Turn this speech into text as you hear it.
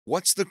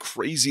What's the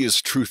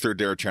craziest truth or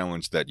dare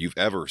challenge that you've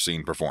ever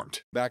seen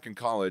performed? Back in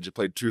college, I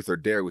played truth or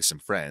dare with some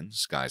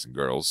friends, guys and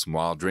girls,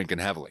 while drinking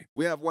heavily.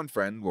 We have one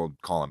friend, we'll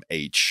call him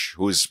H,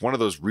 who is one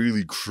of those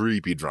really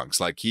creepy drunks.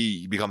 Like,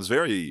 he becomes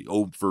very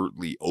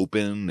overtly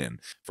open and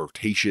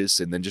flirtatious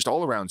and then just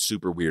all around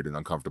super weird and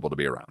uncomfortable to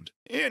be around.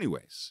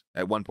 Anyways,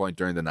 at one point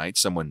during the night,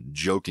 someone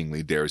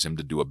jokingly dares him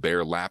to do a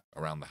bear lap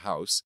around the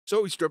house,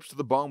 so he strips to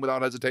the bone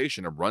without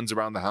hesitation and runs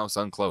around the house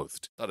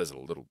unclothed. That is a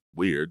little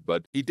weird,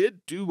 but he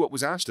did do what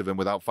was asked of him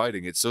without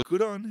fighting it, so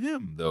good on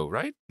him, though,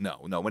 right? No,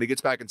 when he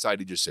gets back inside,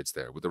 he just sits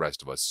there with the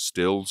rest of us,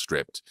 still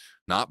stripped,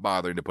 not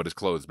bothering to put his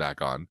clothes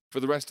back on. For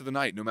the rest of the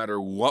night, no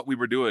matter what we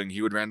were doing,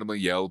 he would randomly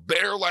yell,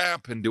 "Bear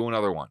lap!" and do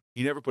another one.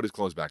 He never put his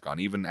clothes back on,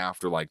 even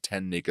after like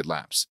 10 naked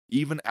laps.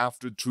 Even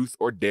after Truth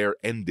or Dare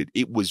ended,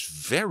 it was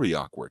very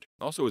awkward.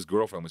 Also, his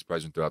girlfriend was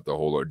present throughout the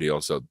whole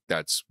ordeal, so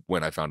that's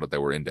when I found out they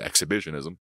were into exhibitionism.